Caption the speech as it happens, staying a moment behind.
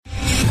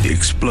The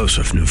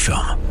explosive new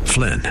film,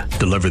 Flynn,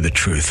 deliver the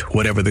truth,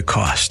 whatever the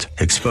cost.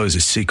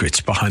 Exposes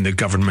secrets behind the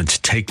government's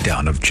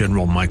takedown of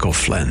General Michael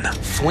Flynn.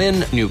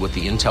 Flynn knew what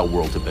the intel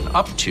world had been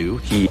up to.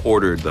 He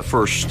ordered the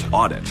first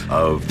audit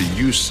of the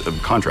use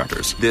of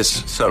contractors.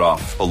 This set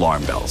off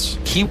alarm bells.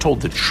 He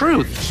told the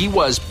truth. He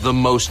was the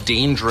most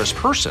dangerous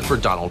person for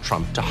Donald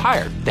Trump to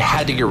hire. They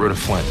had to get rid of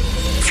Flynn.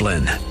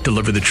 Flynn,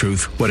 deliver the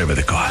truth, whatever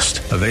the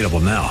cost. Available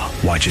now.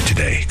 Watch it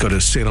today. Go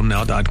to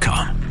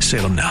salemnow.com.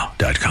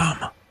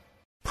 salemnow.com.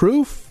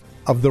 Proof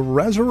of the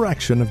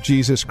resurrection of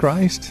Jesus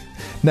Christ.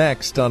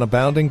 Next on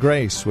Abounding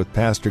Grace with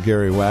Pastor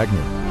Gary Wagner.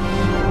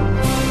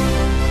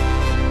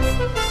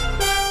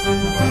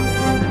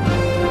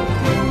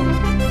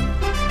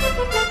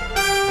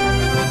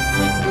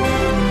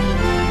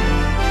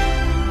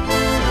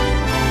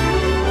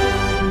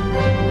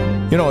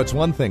 You know, it's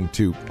one thing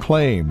to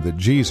claim that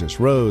Jesus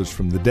rose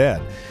from the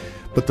dead,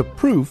 but the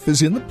proof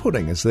is in the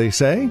pudding, as they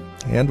say,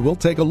 and we'll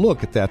take a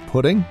look at that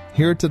pudding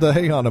here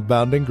today on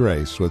Abounding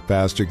Grace with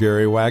Pastor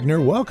Gary Wagner.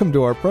 Welcome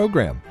to our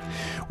program.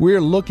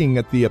 We're looking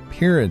at the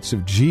appearance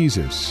of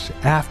Jesus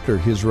after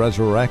his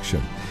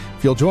resurrection.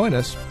 If you'll join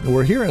us,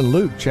 we're here in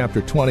Luke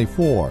chapter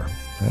 24.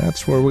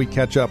 That's where we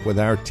catch up with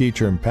our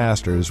teacher and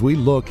pastor as we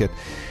look at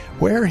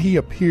where he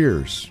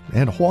appears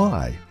and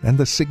why, and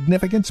the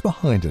significance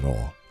behind it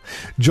all.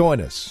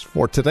 Join us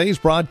for today's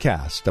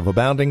broadcast of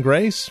Abounding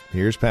Grace.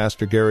 Here's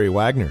Pastor Gary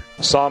Wagner.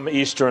 Some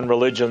Eastern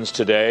religions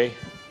today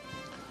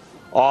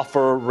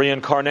offer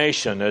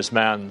reincarnation as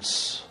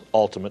man's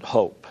ultimate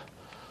hope.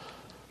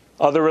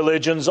 Other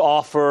religions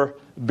offer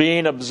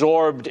being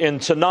absorbed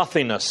into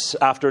nothingness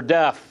after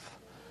death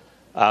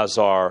as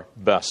our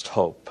best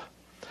hope.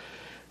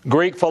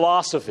 Greek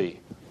philosophy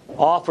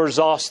offers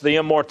us the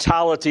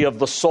immortality of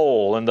the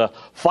soul and the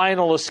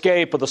final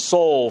escape of the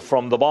soul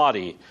from the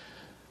body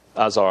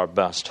as our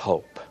best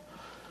hope.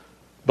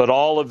 But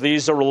all of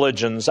these are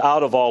religions.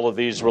 Out of all of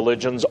these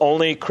religions,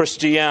 only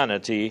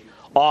Christianity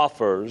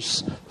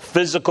offers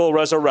physical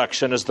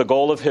resurrection as the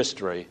goal of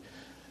history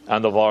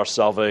and of our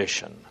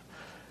salvation.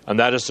 And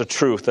that is the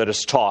truth that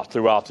is taught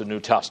throughout the New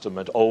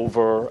Testament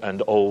over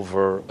and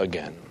over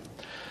again.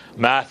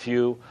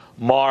 Matthew,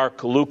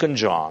 Mark, Luke, and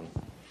John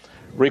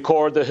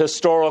record the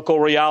historical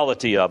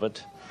reality of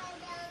it.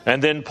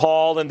 And then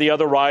Paul and the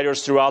other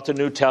writers throughout the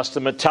New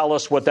Testament tell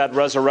us what that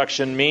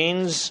resurrection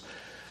means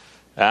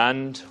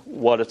and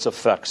what its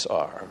effects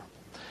are.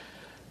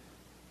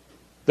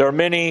 There are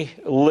many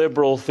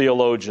liberal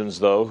theologians,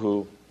 though,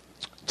 who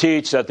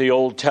teach that the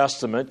Old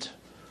Testament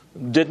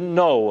didn't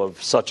know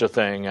of such a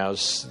thing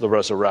as the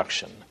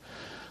resurrection,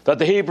 that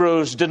the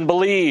Hebrews didn't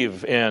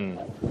believe in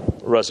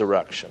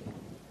resurrection.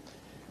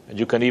 And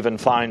you can even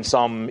find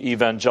some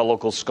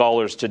evangelical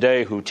scholars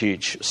today who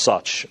teach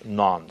such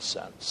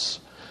nonsense.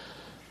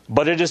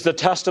 But it is the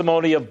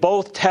testimony of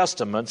both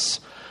testaments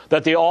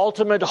that the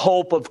ultimate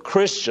hope of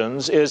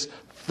Christians is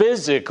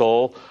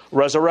physical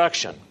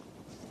resurrection.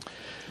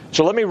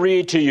 So let me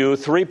read to you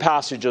 3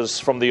 passages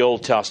from the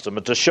Old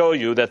Testament to show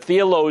you that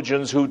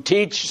theologians who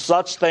teach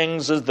such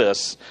things as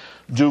this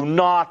do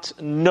not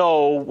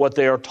know what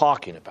they are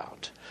talking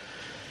about.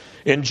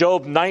 In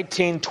Job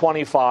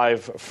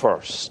 19:25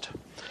 first,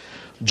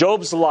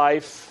 Job's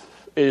life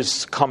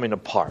is coming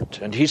apart,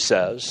 and he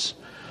says,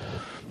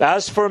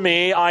 "As for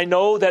me, I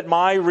know that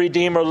my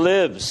Redeemer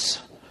lives,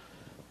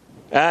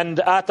 and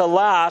at the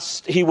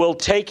last he will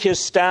take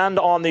his stand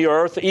on the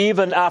earth,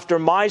 even after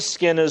my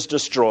skin is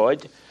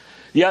destroyed.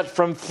 Yet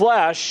from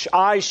flesh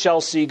I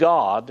shall see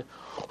God,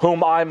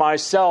 whom I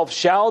myself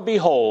shall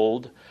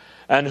behold,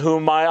 and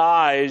whom my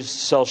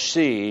eyes shall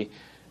see,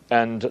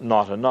 and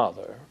not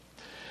another."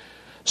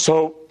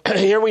 So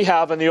here we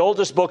have in the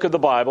oldest book of the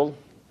Bible,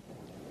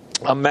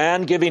 a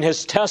man giving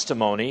his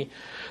testimony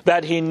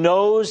that he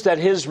knows that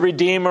his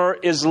Redeemer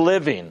is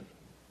living.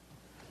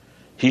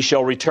 He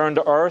shall return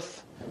to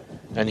earth,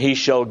 and he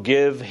shall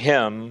give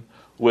him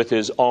with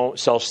his own,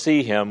 shall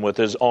see him with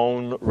his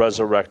own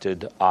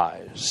resurrected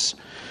eyes.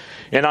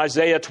 In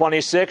Isaiah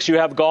 26, you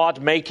have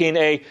God making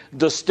a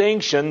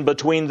distinction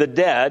between the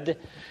dead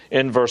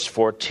in verse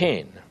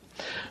 14.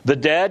 The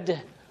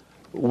dead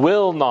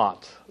will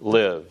not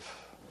live,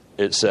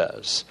 it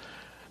says.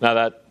 Now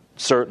that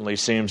certainly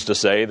seems to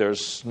say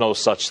there's no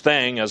such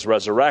thing as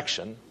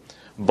resurrection.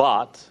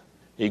 But,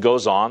 he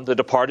goes on, the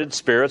departed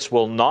spirits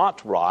will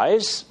not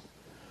rise.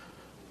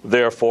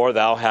 Therefore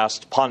thou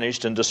hast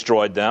punished and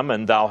destroyed them,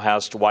 and thou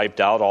hast wiped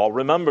out all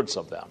remembrance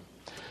of them.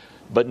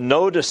 But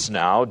notice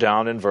now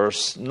down in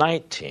verse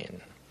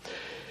 19.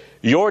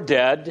 Your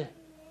dead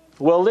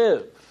will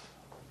live.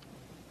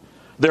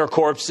 Their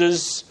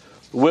corpses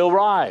will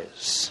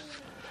rise.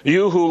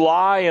 You who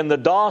lie in the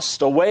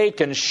dust,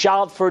 awake and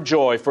shout for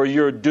joy, for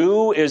your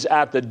dew is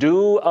at the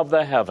dew of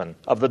the heaven,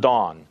 of the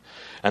dawn,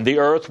 and the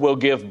earth will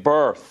give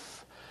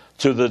birth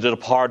to the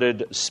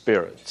departed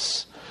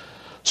spirits.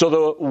 So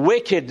the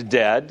wicked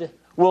dead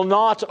will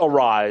not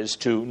arise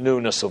to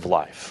newness of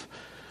life,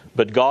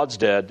 but God's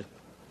dead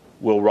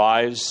will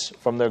rise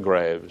from their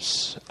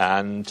graves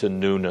and to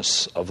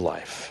newness of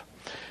life.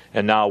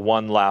 And now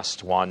one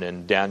last one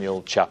in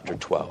Daniel chapter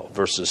 12,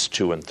 verses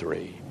 2 and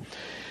 3.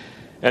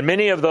 And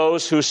many of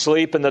those who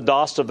sleep in the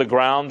dust of the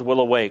ground will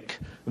awake,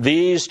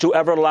 these to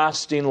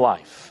everlasting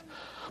life,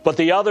 but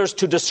the others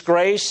to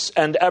disgrace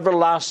and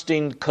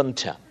everlasting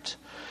contempt.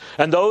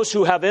 And those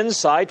who have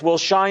insight will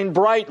shine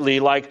brightly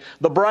like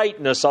the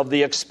brightness of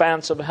the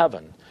expanse of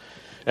heaven.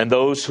 And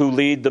those who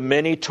lead the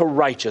many to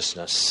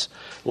righteousness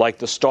like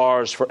the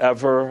stars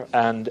forever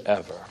and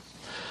ever.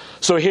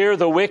 So here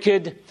the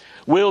wicked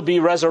will be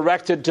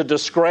resurrected to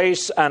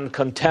disgrace and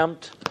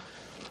contempt,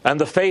 and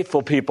the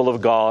faithful people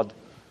of God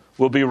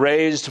will be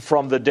raised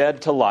from the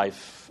dead to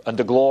life and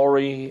to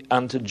glory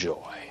and to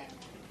joy.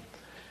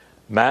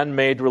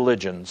 Man-made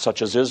religions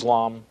such as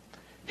Islam,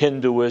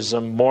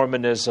 Hinduism,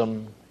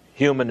 Mormonism,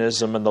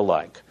 humanism, and the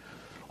like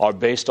are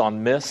based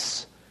on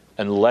myths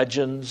and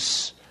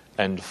legends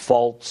and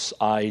false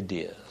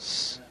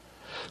ideas.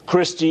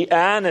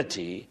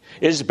 Christianity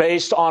is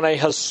based on a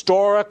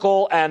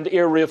historical and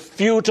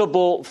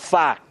irrefutable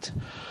fact.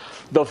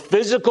 The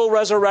physical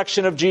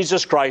resurrection of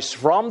Jesus Christ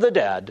from the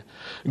dead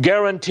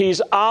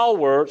guarantees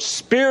our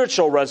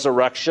spiritual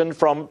resurrection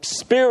from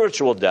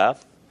spiritual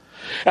death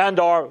and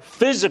our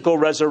physical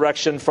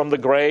resurrection from the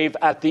grave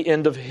at the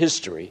end of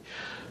history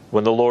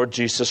when the Lord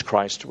Jesus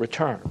Christ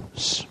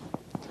returns.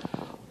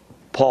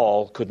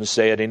 Paul couldn't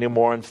say it any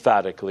more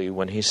emphatically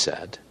when he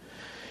said,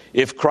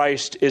 "If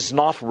Christ is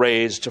not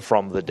raised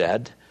from the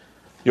dead,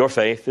 your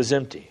faith is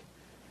empty,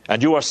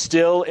 and you are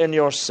still in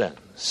your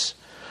sins.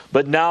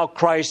 But now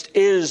Christ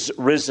is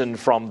risen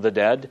from the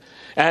dead,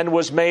 and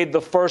was made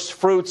the first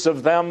fruits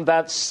of them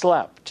that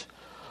slept.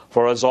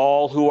 For as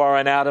all who are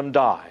in Adam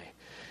die,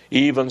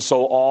 even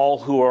so all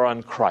who are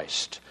in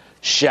Christ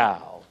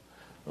shall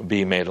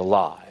be made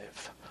alive."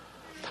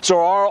 So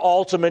our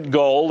ultimate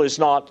goal is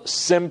not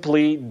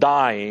simply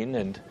dying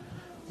and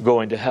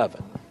going to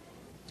heaven.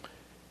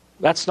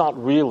 That's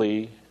not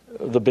really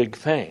the big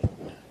thing.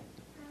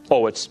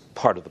 Oh, it's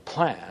part of the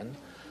plan.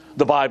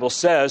 The Bible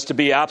says to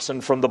be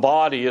absent from the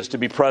body is to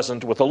be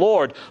present with the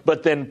Lord.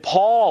 But then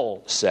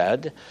Paul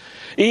said,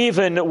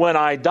 even when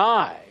I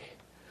die,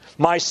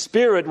 my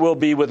spirit will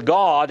be with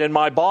God and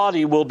my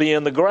body will be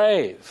in the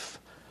grave.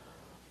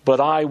 But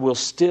I will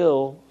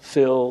still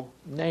feel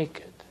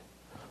naked,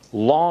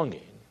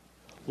 longing,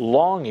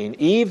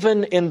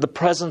 even in the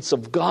presence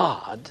of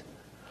God,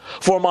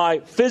 for my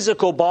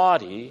physical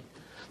body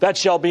that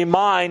shall be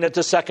mine at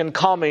the second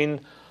coming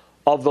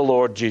of the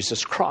Lord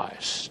Jesus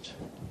Christ.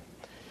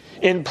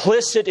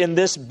 Implicit in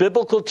this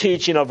biblical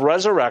teaching of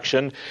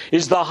resurrection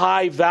is the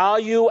high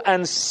value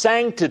and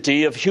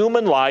sanctity of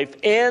human life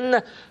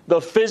in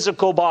the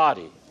physical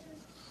body.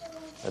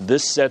 And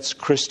this sets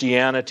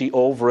Christianity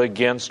over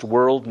against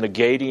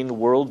world-negating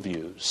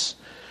worldviews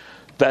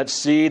that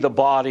see the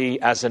body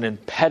as an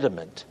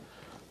impediment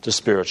to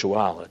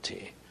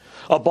spirituality.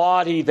 A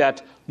body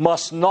that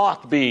must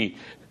not be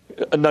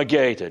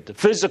negated.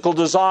 Physical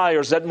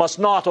desires that must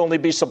not only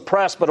be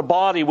suppressed, but a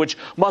body which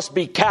must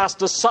be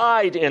cast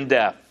aside in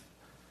death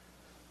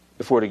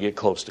if we're to get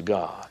close to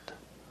God.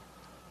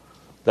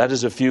 That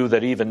is a view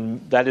that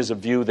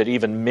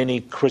even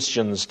many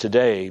Christians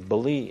today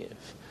believe.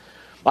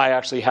 I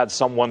actually had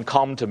someone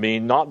come to me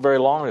not very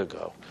long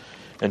ago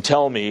and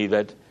tell me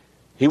that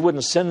he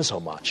wouldn't sin so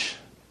much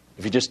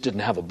if he just didn't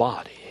have a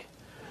body.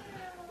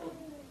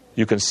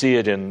 You can see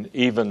it in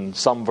even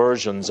some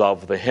versions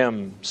of the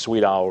hymn,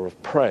 Sweet Hour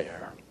of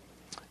Prayer.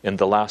 In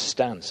the last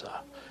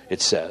stanza,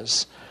 it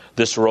says,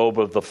 "This robe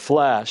of the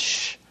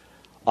flesh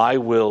I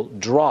will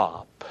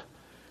drop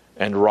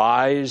and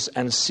rise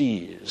and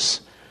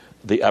seize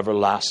the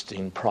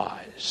everlasting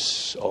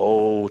prize."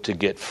 Oh, to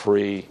get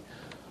free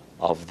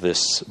of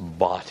this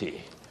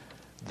body,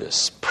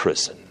 this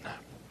prison.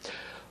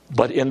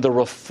 But in the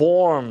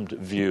Reformed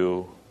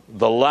view,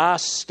 the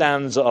last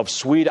stanza of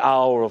Sweet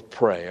Hour of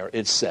Prayer,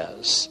 it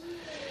says,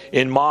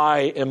 "In my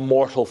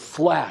immortal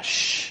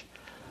flesh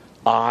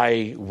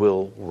I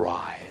will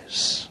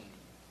rise."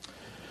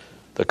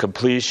 The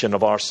completion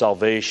of our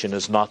salvation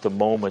is not the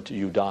moment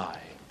you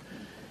die.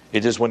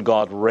 It is when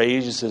God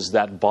raises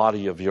that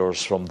body of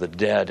yours from the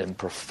dead and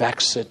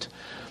perfects it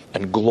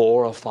and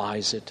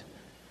glorifies it,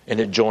 and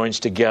it joins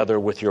together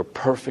with your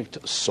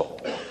perfect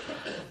soul.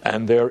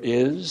 And there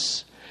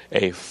is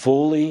a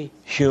fully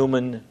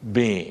human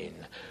being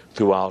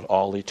throughout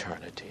all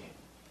eternity.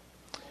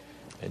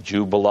 And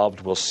you,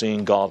 beloved, will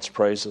sing God's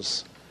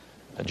praises,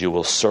 and you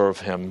will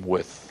serve Him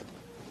with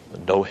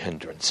no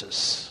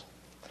hindrances.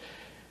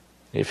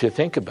 If you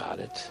think about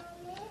it,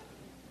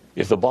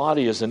 if the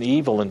body is an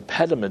evil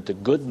impediment to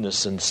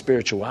goodness and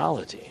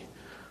spirituality,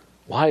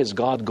 why is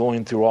God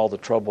going through all the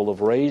trouble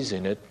of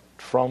raising it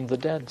from the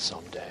dead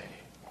someday?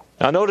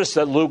 Now notice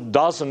that Luke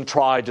doesn't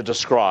try to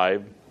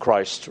describe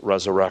Christ's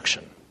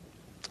resurrection.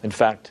 In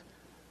fact,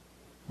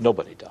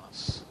 nobody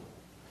does.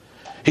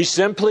 He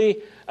simply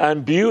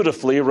and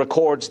beautifully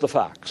records the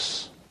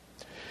facts.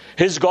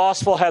 His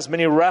gospel has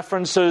many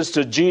references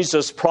to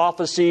Jesus'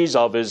 prophecies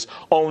of His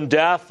own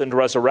death and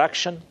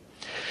resurrection.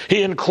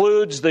 He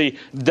includes the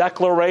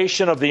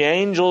declaration of the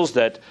angels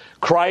that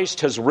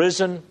Christ has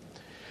risen.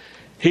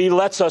 He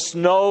lets us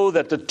know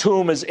that the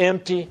tomb is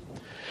empty.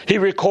 He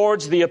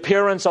records the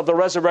appearance of the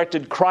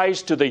resurrected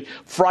Christ to the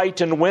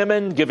frightened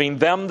women, giving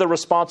them the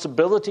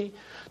responsibility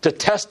to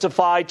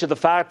testify to the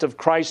fact of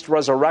Christ's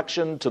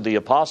resurrection to the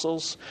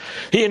apostles.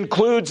 He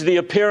includes the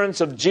appearance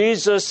of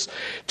Jesus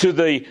to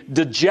the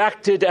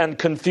dejected and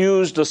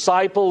confused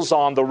disciples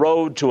on the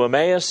road to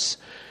Emmaus,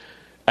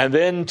 and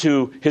then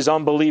to his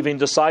unbelieving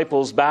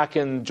disciples back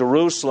in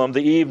Jerusalem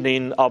the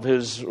evening of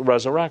his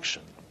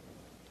resurrection.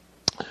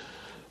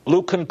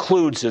 Luke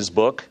concludes his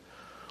book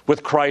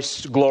with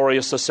Christ's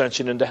glorious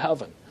ascension into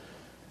heaven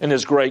and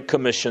his great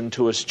commission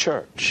to his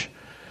church.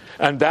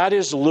 And that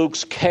is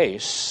Luke's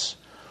case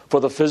for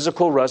the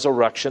physical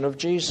resurrection of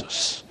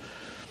Jesus.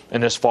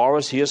 And as far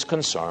as he is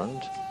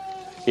concerned,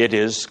 it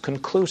is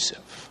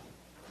conclusive.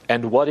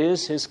 And what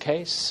is his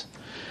case?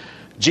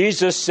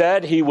 Jesus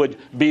said he would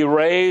be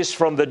raised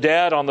from the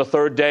dead on the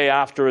third day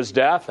after his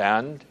death,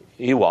 and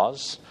he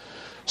was.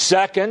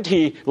 Second,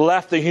 he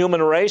left the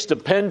human race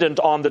dependent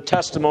on the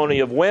testimony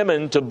of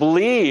women to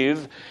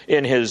believe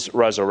in his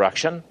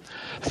resurrection.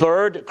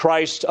 Third,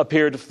 Christ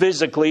appeared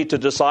physically to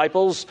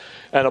disciples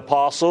and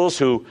apostles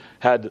who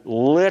had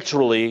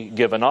literally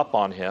given up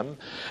on him.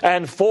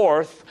 And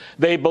fourth,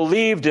 they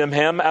believed in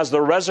him as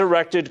the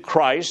resurrected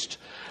Christ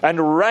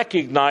and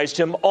recognized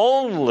him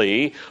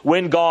only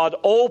when God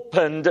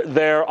opened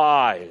their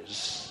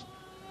eyes.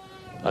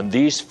 And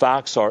these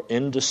facts are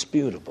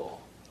indisputable.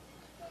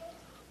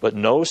 But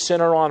no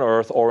sinner on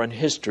earth or in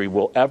history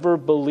will ever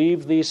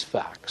believe these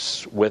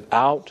facts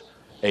without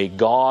a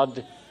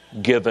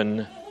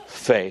God-given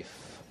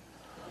faith.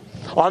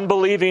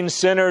 Unbelieving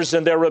sinners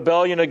in their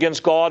rebellion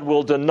against God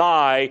will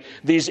deny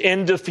these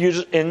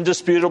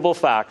indisputable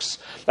facts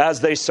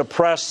as they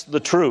suppress the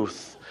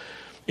truth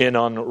in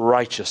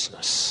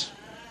unrighteousness.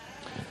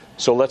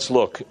 So let's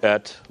look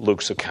at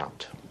Luke's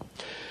account.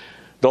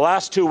 The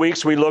last 2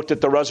 weeks we looked at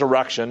the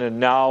resurrection, and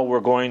now we're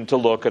going to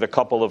look at a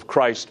couple of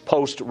Christ's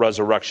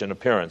post-resurrection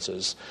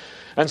appearances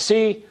and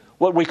see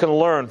what we can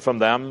learn from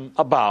them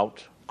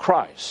about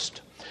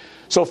Christ.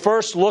 So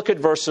first, look at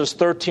verses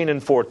 13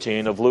 and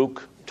 14 of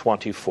Luke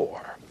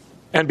 24.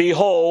 And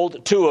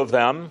behold, two of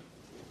them,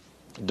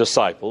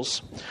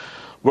 disciples,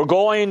 were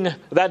going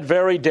that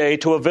very day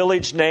to a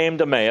village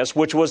named Emmaus,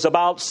 which was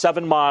about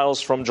 7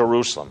 miles from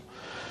Jerusalem.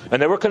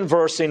 And they were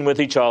conversing with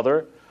each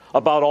other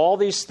about all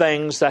these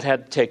things that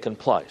had taken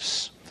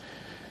place.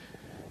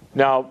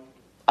 Now,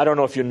 I don't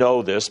know if you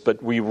know this,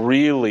 but we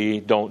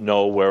really don't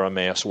know where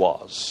Emmaus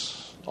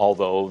was,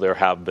 although there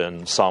have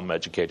been some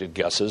educated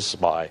guesses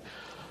by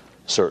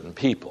certain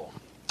people.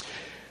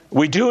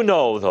 We do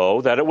know, though,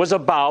 that it was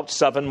about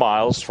 7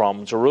 miles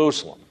from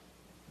Jerusalem,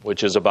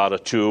 which is about a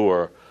 2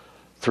 or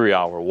 3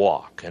 hour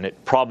walk. And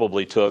it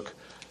probably took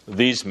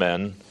these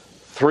men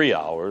 3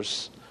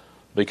 hours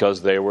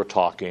because they were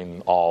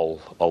talking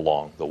all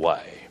along the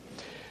way.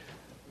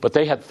 But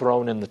they had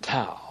thrown in the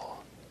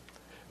towel.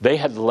 They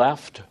had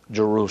left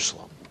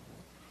Jerusalem.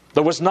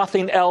 There was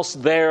nothing else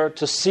there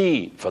to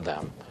see for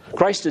them.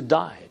 Christ had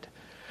died.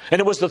 And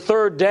it was the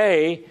third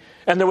day,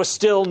 and there was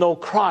still no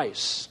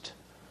Christ.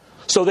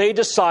 So they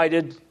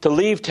decided to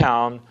leave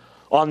town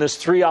on this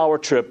 3 hour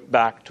trip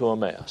back to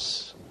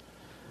Emmaus.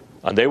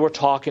 And they were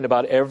talking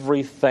about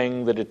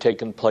everything that had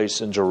taken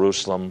place in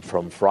Jerusalem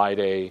from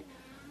Friday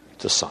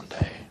to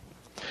Sunday.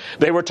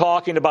 They were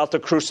talking about the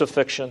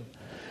crucifixion.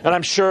 And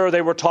I'm sure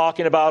they were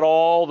talking about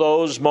all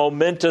those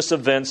momentous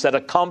events that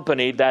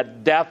accompanied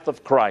that death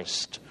of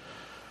Christ.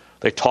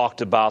 They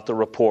talked about the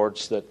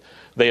reports that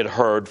they had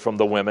heard from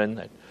the women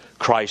that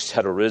Christ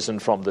had arisen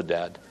from the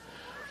dead.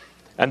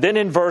 And then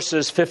in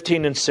verses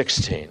 15 and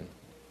 16,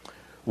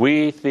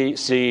 we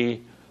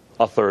see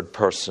a third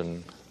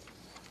person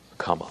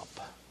come up.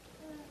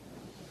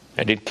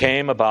 And it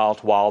came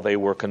about while they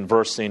were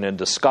conversing and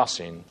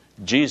discussing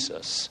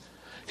Jesus.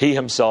 He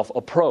himself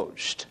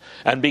approached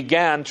and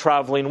began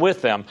traveling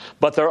with them,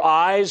 but their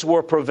eyes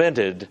were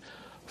prevented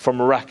from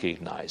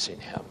recognizing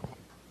him.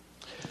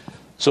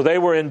 So they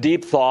were in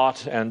deep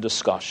thought and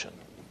discussion.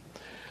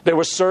 They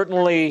were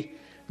certainly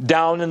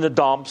down in the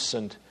dumps,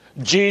 and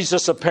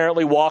Jesus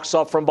apparently walks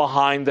up from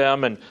behind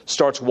them and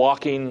starts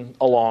walking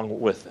along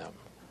with them.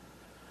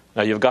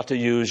 Now you've got to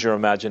use your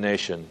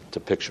imagination to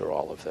picture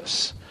all of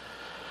this.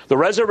 The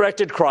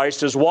resurrected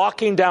Christ is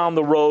walking down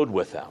the road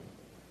with them.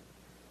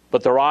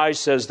 But their eyes,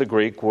 says the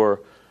Greek,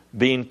 were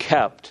being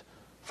kept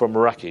from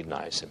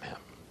recognizing him.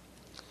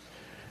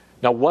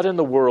 Now, what in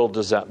the world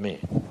does that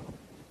mean?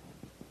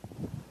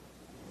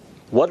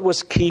 What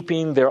was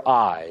keeping their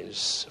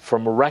eyes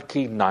from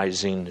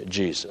recognizing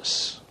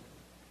Jesus?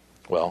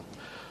 Well,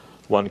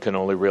 one can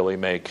only really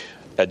make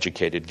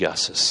educated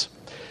guesses.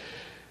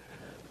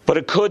 But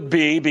it could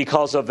be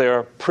because of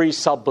their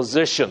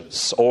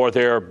presuppositions or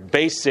their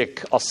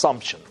basic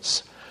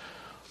assumptions.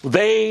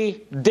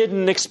 They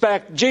didn't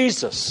expect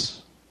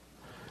Jesus.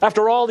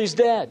 After all, he's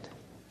dead.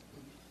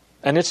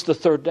 And it's the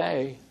third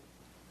day,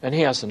 and he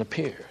hasn't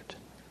appeared.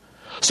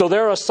 So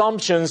their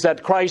assumptions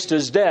that Christ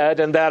is dead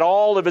and that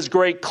all of his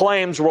great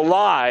claims were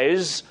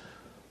lies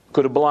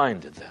could have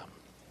blinded them.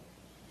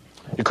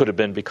 It could have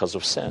been because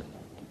of sin.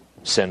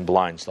 Sin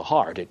blinds the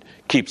heart. It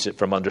keeps it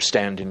from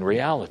understanding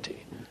reality.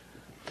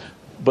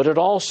 But it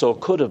also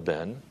could have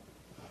been,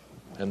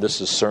 and this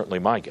is certainly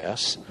my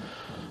guess,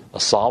 a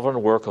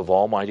sovereign work of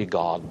Almighty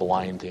God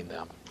blinding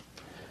them.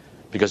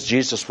 Because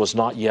Jesus was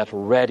not yet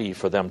ready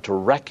for them to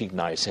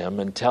recognize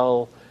him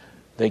until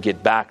they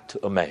get back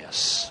to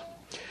Emmaus.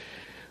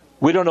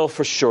 We don't know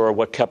for sure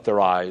what kept their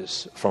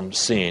eyes from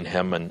seeing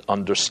him and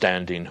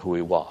understanding who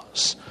he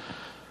was.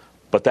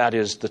 But that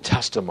is the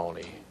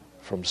testimony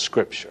from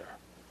Scripture,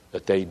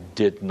 that they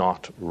did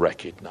not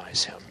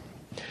recognize him.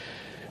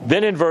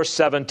 Then in verse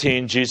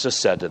 17, Jesus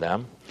said to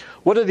them,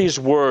 "What are these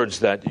words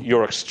that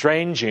you're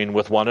exchanging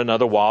with one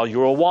another while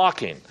you are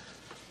walking?"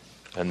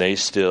 And they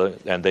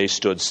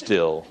stood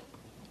still,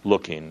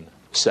 looking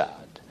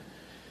sad.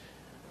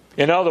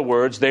 In other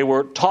words, they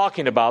were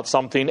talking about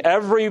something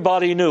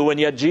everybody knew, and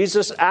yet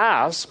Jesus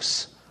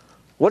asks,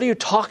 "What are you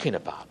talking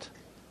about?"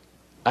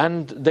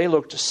 And they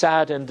looked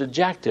sad and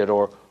dejected,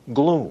 or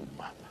gloom.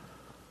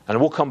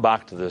 And we'll come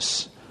back to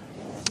this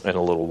in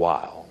a little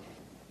while.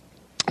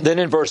 Then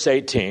in verse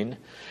 18,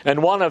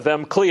 "And one of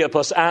them,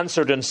 Cleopas,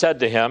 answered and said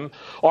to him,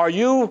 'Are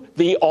you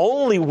the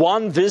only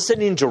one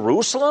visiting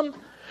Jerusalem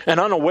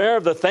and unaware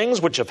of the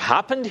things which have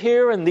happened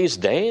here in these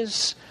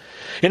days?'"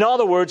 In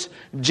other words,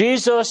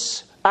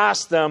 Jesus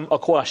asked them a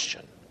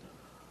question.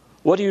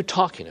 What are you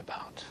talking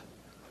about?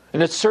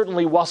 And it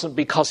certainly wasn't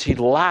because he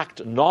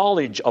lacked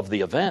knowledge of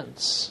the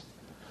events,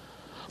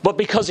 but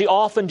because he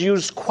often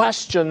used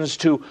questions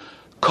to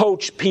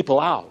coach people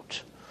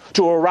out,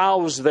 to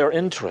arouse their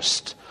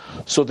interest,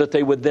 so that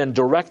they would then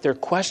direct their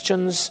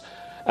questions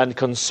and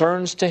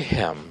concerns to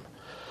him,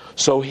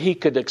 so he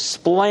could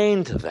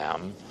explain to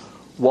them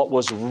what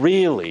was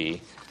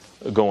really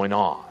going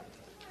on.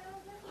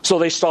 So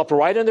they stopped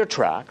right in their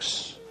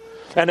tracks,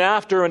 and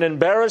after an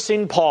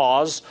embarrassing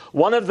pause,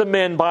 one of the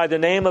men by the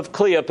name of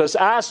Cleopas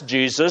asked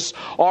Jesus,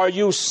 "Are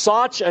you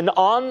such an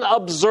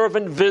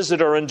unobservant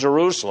visitor in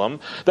Jerusalem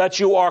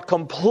that you are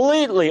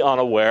completely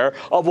unaware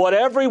of what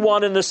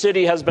everyone in the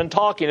city has been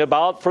talking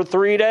about for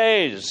 3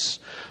 days?"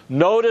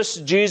 Notice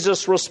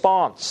Jesus'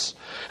 response.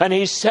 And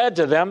he said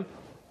to them,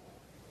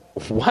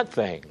 "What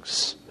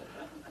things?"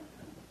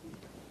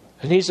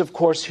 And he's, of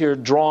course, here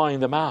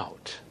drawing them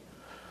out.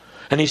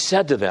 And he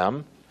said to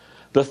them,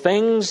 "The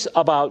things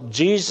about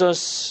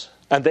Jesus,"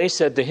 and they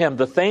said to him,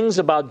 "The things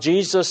about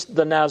Jesus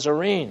the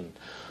Nazarene,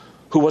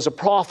 who was a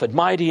prophet,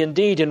 mighty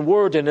indeed in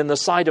word and in the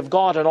sight of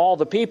God and all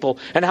the people,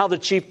 and how the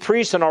chief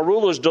priests and our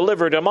rulers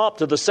delivered him up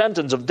to the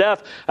sentence of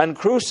death and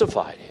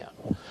crucified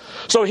him."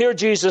 So here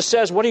Jesus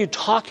says, "What are you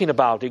talking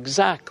about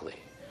exactly?"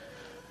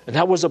 And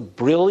that was a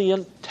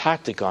brilliant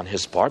tactic on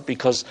his part,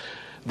 because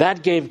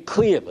that gave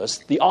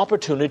Cleopas the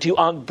opportunity to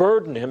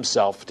unburden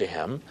himself to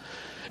him.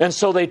 And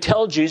so they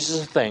tell Jesus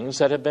the things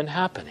that have been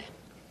happening.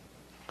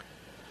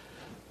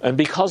 And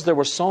because there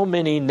were so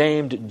many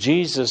named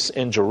Jesus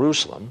in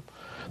Jerusalem,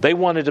 they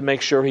wanted to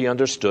make sure he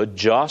understood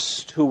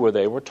just who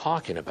they were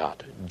talking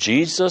about.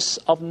 Jesus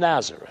of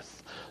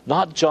Nazareth,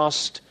 not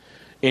just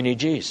any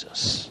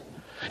Jesus.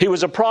 He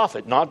was a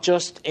prophet, not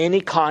just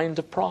any kind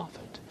of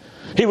prophet.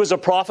 He was a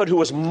prophet who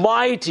was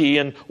mighty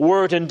in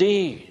word and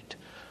deed.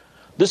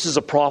 This is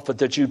a prophet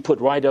that you'd put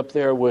right up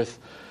there with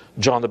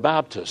John the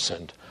Baptist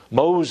and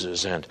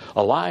Moses and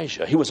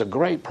Elijah. He was a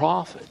great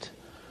prophet.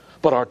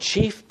 But our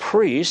chief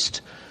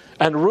priest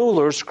and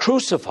rulers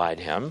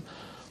crucified him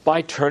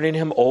by turning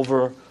him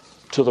over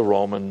to the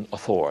Roman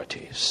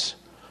authorities.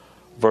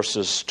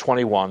 Verses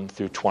 21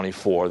 through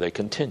 24, they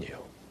continue.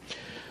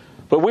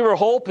 "But we were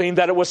hoping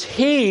that it was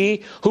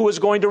he who was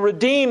going to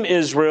redeem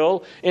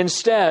Israel.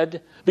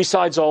 Instead,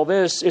 besides all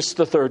this, it's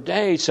the 3rd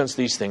day since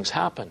these things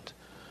happened.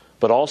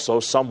 But also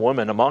some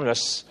women among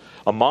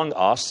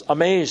us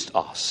amazed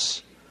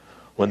us.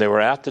 When they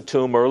were at the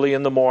tomb early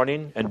in the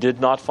morning and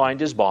did not find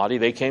his body,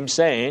 they came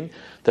saying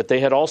that they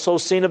had also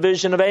seen a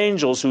vision of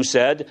angels who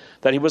said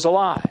that he was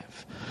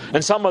alive.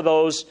 And some of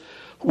those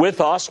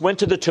with us went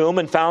to the tomb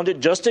and found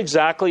it just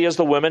exactly as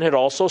the women had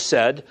also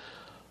said,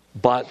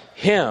 but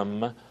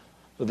him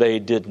they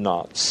did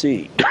not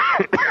see."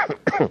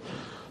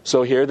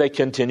 So here they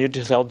continued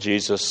to tell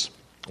Jesus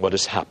what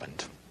has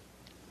happened.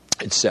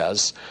 It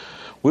says,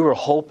 "We were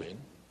hoping,"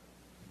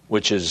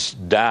 which is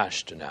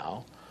dashed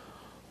now,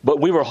 "but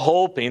we were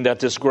hoping that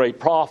this great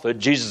prophet,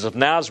 Jesus of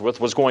Nazareth,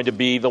 was going to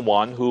be the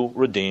one who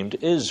redeemed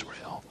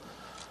Israel."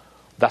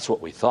 That's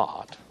what we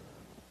thought.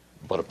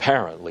 But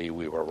apparently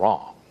we were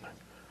wrong.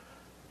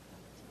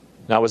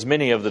 Now, as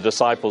many of the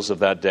disciples of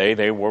that day,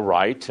 they were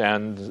right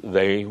and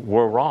they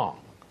were wrong.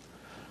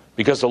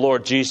 Because the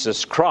Lord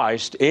Jesus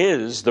Christ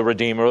is the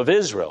Redeemer of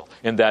Israel,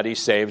 in that he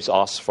saves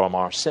us from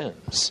our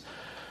sins.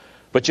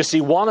 But you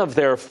see, one of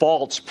their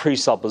false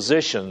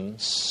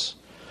presuppositions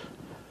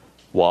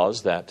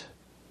was that,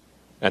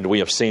 and we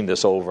have seen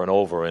this over and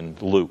over in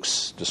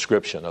Luke's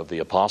description of the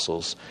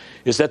apostles,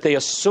 is that they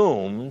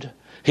assumed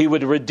he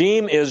would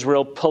redeem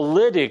Israel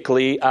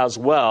politically as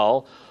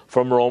well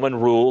from Roman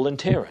rule and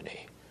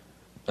tyranny.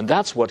 And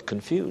that's what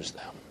confused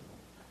them.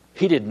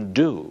 He didn't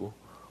do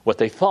what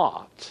they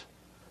thought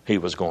he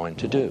was going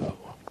to do.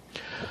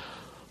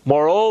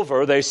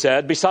 Moreover, they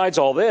said, besides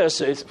all this,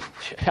 it's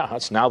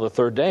now the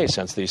third day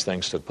since these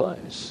things took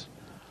place.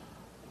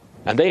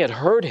 And they had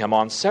heard him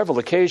on several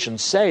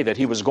occasions say that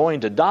he was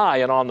going to die,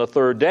 and on the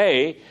third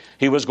day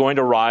he was going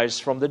to rise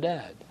from the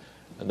dead.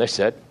 And they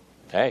said,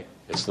 hey,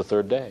 it's the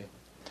third day.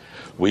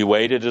 We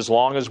waited as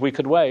long as we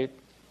could wait,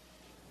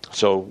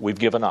 so we've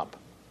given up.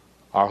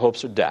 Our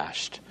hopes are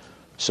dashed.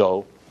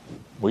 So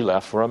we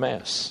left for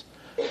Emmaus.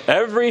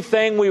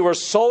 Everything we were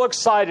so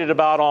excited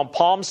about on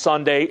Palm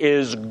Sunday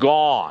is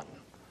gone.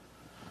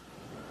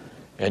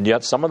 And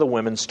yet some of the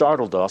women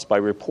startled us by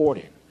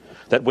reporting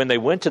that when they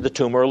went to the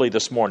tomb early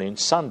this morning,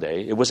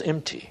 Sunday, it was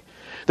empty.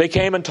 They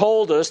came and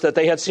told us that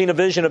they had seen a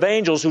vision of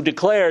angels who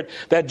declared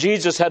that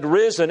Jesus had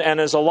risen and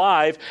is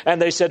alive.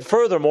 And they said,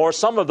 furthermore,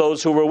 some of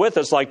those who were with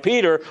us, like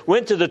Peter,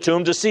 went to the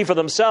tomb to see for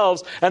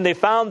themselves, and they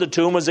found the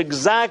tomb was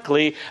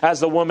exactly as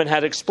the woman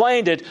had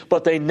explained it,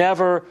 but they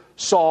never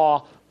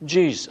saw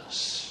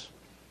Jesus.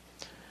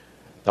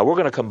 Now, we're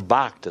going to come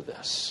back to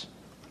this,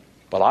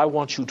 but I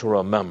want you to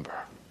remember,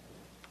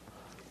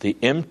 the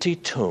empty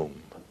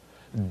tomb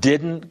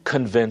didn't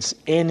convince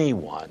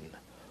anyone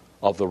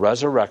of the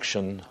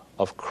resurrection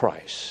of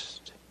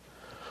Christ.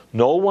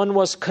 No one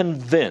was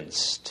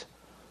convinced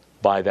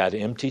by that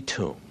empty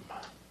tomb.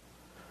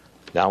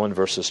 Now in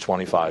verses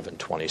 25 and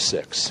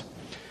 26,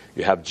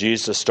 you have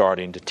Jesus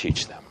starting to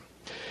teach them.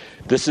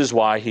 This is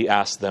why he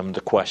asked them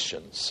the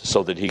questions,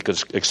 so that he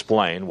could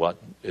explain what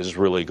is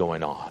really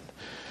going on.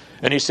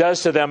 And he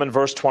says to them in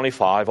verse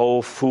 25,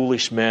 "O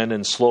foolish men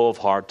and slow of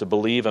heart to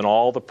believe in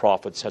all the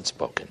prophets had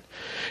spoken."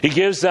 He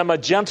gives them a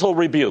gentle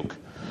rebuke.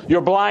 Your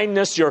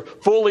blindness, your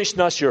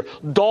foolishness, your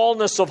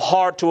dullness of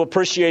heart to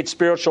appreciate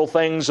spiritual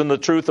things and the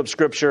truth of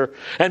Scripture,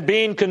 and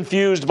being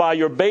confused by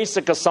your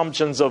basic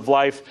assumptions of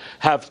life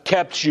have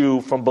kept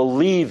you from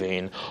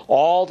believing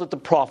all that the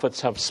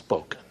prophets have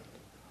spoken.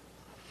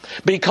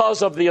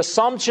 Because of the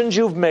assumptions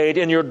you've made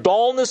in your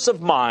dullness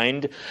of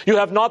mind, you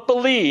have not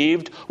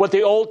believed what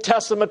the Old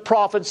Testament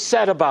prophets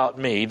said about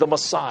me, the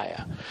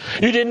Messiah.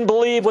 You didn't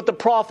believe what the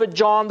prophet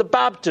John the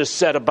Baptist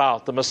said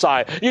about the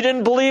Messiah. You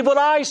didn't believe what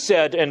I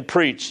said and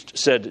preached,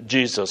 said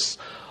Jesus,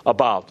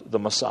 about the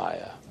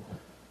Messiah.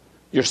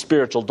 Your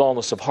spiritual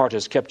dullness of heart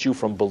has kept you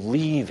from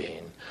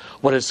believing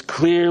what is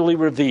clearly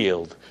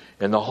revealed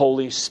in the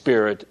Holy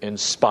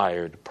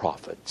Spirit-inspired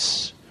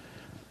prophets.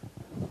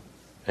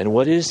 And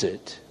what is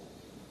it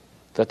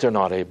that they're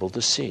not able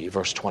to see?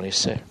 Verse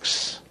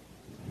 26.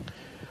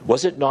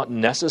 Was it not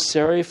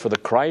necessary for the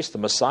Christ, the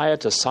Messiah,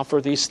 to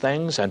suffer these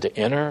things and to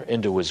enter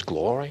into his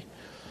glory?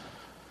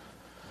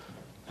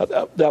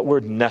 That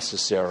word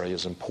necessary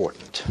is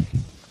important.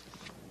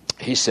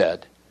 He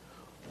said,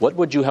 what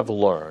would you have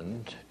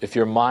learned if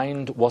your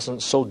mind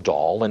wasn't so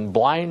dull and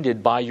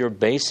blinded by your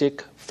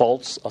basic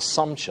false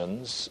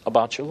assumptions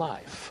about your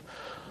life?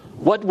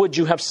 What would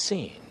you have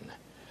seen?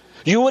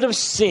 You would have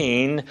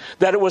seen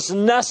that it was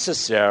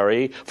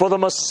necessary for the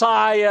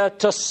Messiah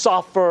to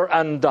suffer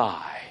and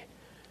die.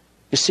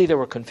 You see, they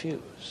were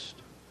confused.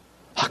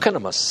 How can a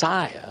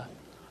Messiah,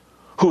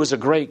 who is a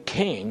great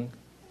king,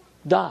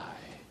 die?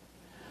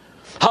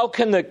 How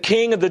can the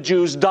King of the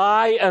Jews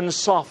die and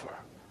suffer?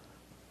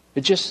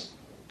 It just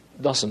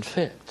doesn't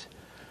fit.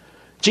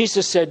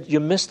 Jesus said, you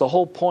missed the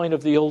whole point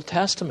of the Old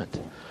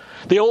Testament.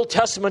 The Old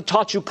Testament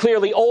taught you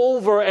clearly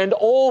over and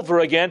over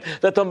again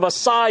that the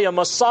Messiah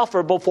must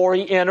suffer before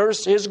he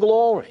enters his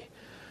glory.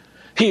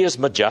 He is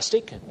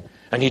majestic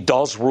and he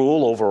does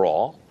rule over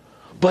all,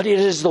 but it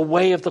is the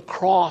way of the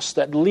cross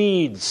that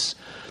leads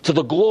to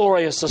the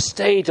glorious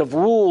estate of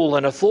rule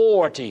and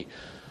authority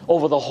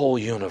over the whole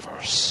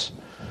universe.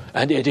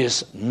 And it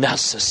is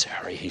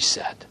necessary, he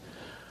said,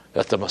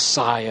 that the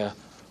Messiah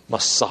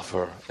must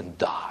suffer and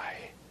die.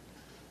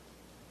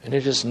 And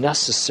it is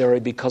necessary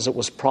because it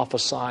was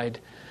prophesied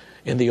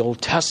in the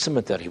Old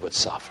Testament that he would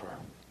suffer.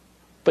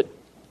 But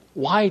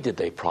why did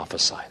they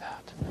prophesy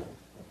that?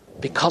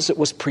 Because it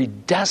was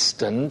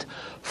predestined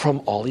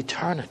from all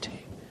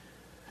eternity.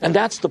 And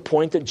that's the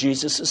point that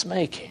Jesus is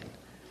making.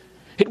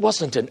 It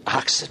wasn't an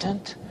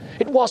accident.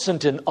 It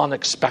wasn't an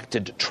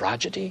unexpected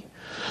tragedy.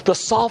 The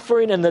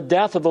suffering and the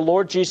death of the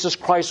Lord Jesus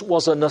Christ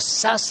was a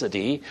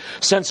necessity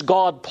since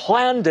God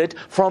planned it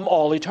from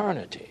all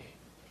eternity.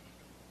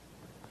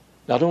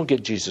 Now, don't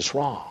get Jesus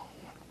wrong.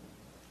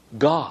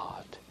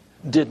 God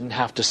didn't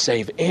have to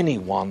save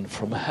anyone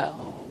from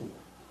hell.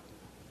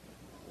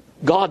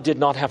 God did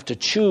not have to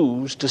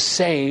choose to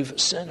save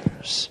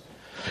sinners.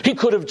 He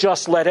could have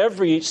just let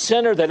every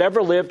sinner that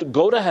ever lived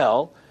go to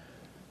hell,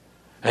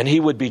 and he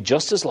would be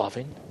just as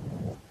loving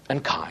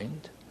and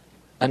kind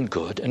and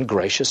good and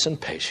gracious and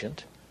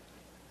patient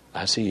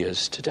as he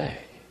is today.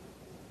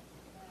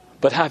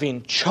 But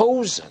having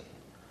chosen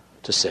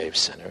to save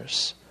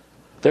sinners,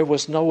 there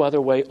was no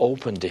other way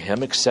open to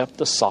him except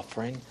the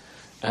suffering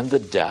and the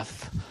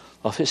death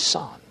of his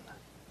Son.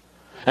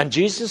 And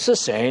Jesus is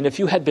saying, if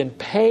you had been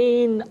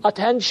paying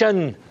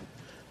attention,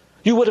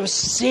 you would have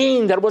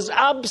seen that it was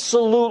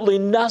absolutely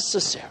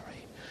necessary.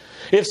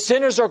 If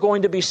sinners are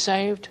going to be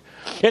saved,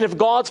 And if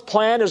God's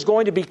plan is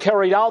going to be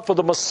carried out for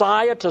the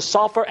Messiah to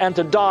suffer and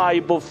to die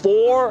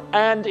before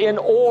and in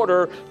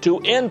order to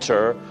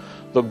enter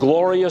the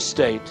glorious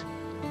state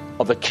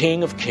of the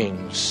King of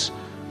Kings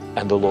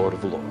and the Lord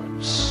of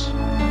Lords.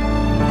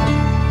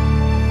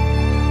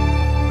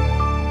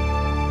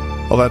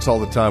 Well, that's all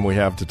the time we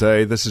have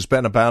today. This has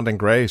been Abounding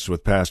Grace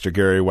with Pastor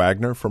Gary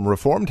Wagner from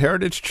Reformed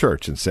Heritage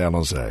Church in San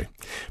Jose.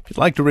 If you'd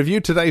like to review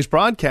today's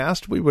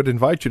broadcast, we would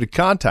invite you to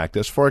contact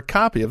us for a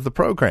copy of the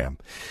program.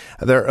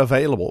 They're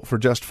available for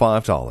just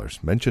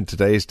 $5. Mention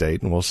today's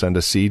date and we'll send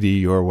a CD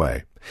your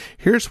way.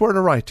 Here's where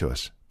to write to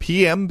us.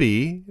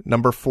 PMB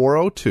number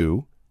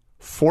 402,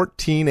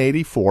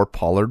 1484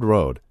 Pollard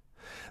Road.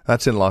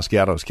 That's in Los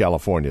Gatos,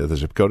 California. The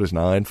zip code is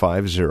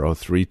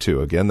 95032.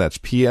 Again, that's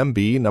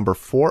PMB number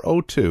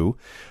 402,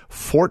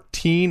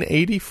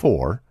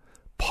 1484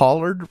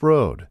 Pollard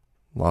Road.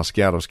 Los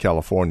Gatos,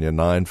 California,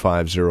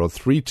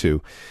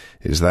 95032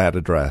 is that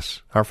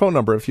address. Our phone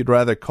number, if you'd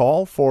rather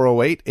call,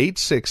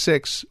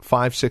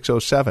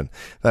 408-866-5607.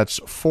 That's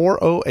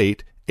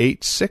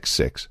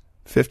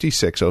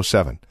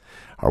 408-866-5607.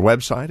 Our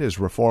website is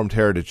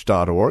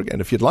reformedheritage.org,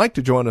 and if you'd like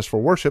to join us for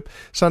worship,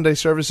 Sunday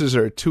services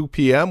are at 2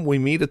 p.m. We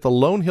meet at the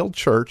Lone Hill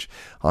Church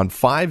on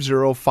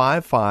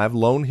 5055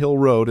 Lone Hill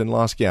Road in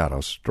Los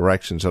Gatos.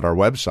 Directions at our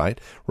website,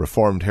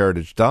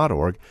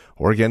 reformedheritage.org,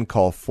 or again,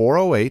 call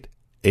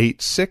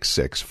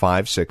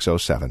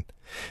 408-866-5607.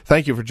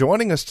 Thank you for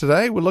joining us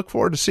today. We look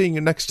forward to seeing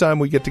you next time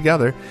we get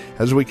together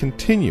as we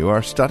continue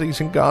our studies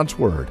in God's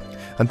Word.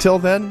 Until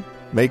then,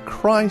 may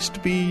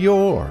Christ be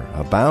your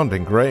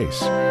abounding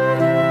grace.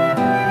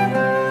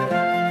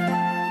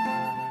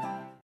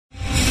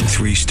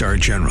 3-star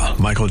General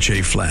Michael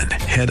J. Flynn,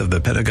 head of the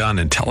Pentagon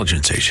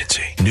Intelligence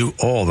Agency, knew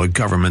all the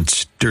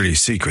government's dirty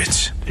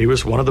secrets. He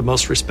was one of the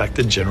most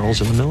respected generals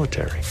in the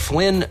military.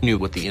 Flynn knew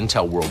what the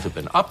intel world had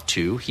been up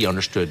to. He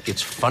understood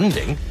its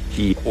funding.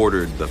 He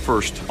ordered the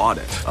first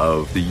audit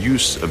of the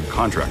use of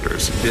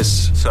contractors.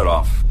 This set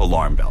off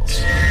alarm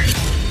bells.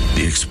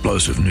 The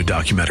explosive new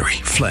documentary,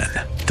 Flynn,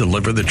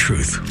 Deliver the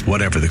Truth,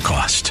 Whatever the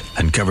Cost,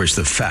 uncovers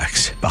the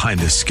facts behind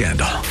this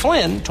scandal.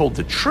 Flynn told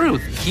the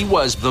truth. He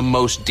was the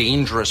most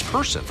dangerous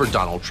person for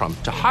Donald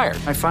Trump to hire.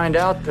 I find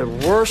out the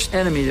worst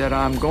enemy that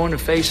I'm going to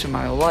face in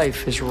my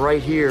life is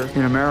right here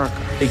in America.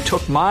 They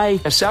took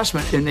my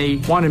assessment and they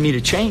wanted me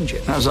to change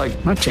it. And I was like,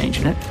 I'm not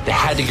changing it. They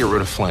had to get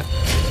rid of Flynn.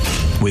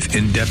 With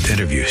in-depth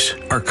interviews,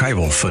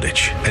 archival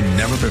footage, and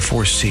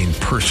never-before-seen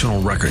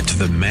personal records of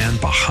the man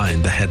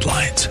behind the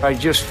headlines. I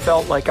just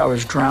felt like I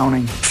was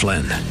drowning.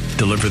 Flynn,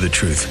 Deliver the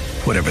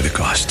Truth, Whatever the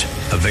Cost.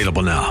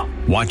 Available now.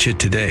 Watch it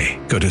today.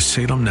 Go to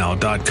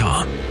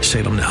salemnow.com.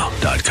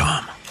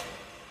 salemnow.com.